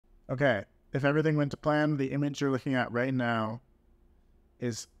Okay, if everything went to plan, the image you're looking at right now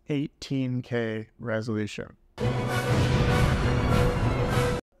is 18K resolution.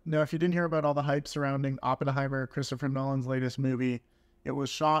 Now, if you didn't hear about all the hype surrounding Oppenheimer, Christopher Nolan's latest movie, it was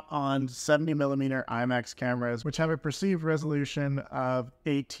shot on 70mm IMAX cameras, which have a perceived resolution of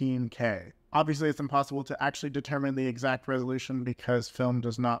 18K. Obviously, it's impossible to actually determine the exact resolution because film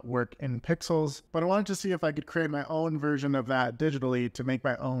does not work in pixels, but I wanted to see if I could create my own version of that digitally to make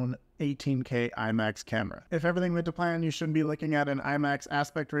my own 18K IMAX camera. If everything went to plan, you should be looking at an IMAX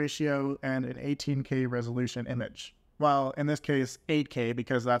aspect ratio and an 18K resolution image. Well, in this case, 8K,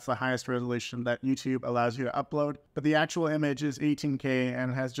 because that's the highest resolution that YouTube allows you to upload. But the actual image is 18K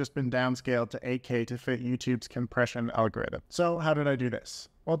and has just been downscaled to 8K to fit YouTube's compression algorithm. So how did I do this?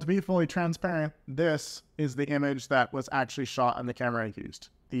 Well, to be fully transparent, this is the image that was actually shot on the camera I used.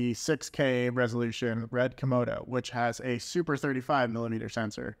 The 6K resolution Red Komodo, which has a super 35mm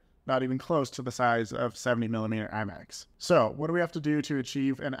sensor, not even close to the size of 70mm IMAX. So what do we have to do to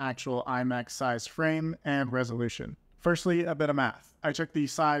achieve an actual IMAX size frame and resolution? Firstly, a bit of math. I took the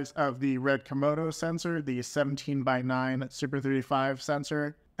size of the Red Komodo sensor, the 17:9 Super 35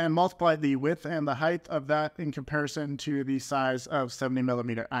 sensor, and multiplied the width and the height of that in comparison to the size of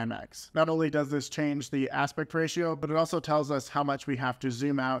 70mm IMAX. Not only does this change the aspect ratio, but it also tells us how much we have to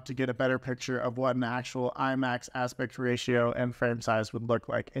zoom out to get a better picture of what an actual IMAX aspect ratio and frame size would look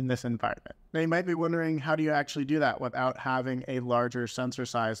like in this environment. Now you might be wondering, how do you actually do that without having a larger sensor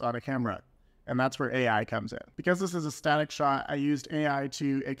size on a camera? And that's where AI comes in. Because this is a static shot, I used AI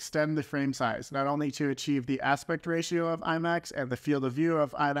to extend the frame size, not only to achieve the aspect ratio of IMAX and the field of view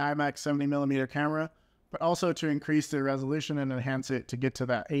of an IMAX 70mm camera, but also to increase the resolution and enhance it to get to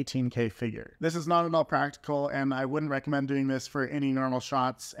that 18K figure. This is not at all practical, and I wouldn't recommend doing this for any normal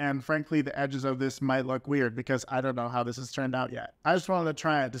shots, and frankly, the edges of this might look weird because I don't know how this has turned out yet. I just wanted to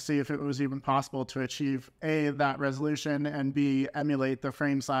try it to see if it was even possible to achieve A, that resolution, and B, emulate the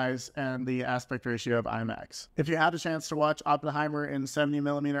frame size and the aspect ratio of IMAX. If you had a chance to watch Oppenheimer in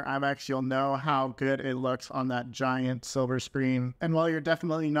 70mm IMAX, you'll know how good it looks on that giant silver screen. And while you're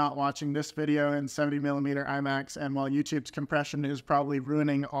definitely not watching this video in 70mm IMAX, and while YouTube's compression is probably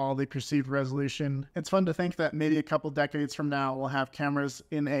ruining all the perceived resolution, it's fun to think that maybe a couple decades from now we'll have cameras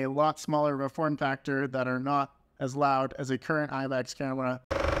in a lot smaller of a form factor that are not as loud as a current IMAX camera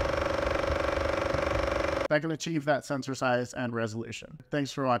that can achieve that sensor size and resolution.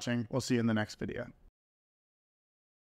 Thanks for watching. We'll see you in the next video.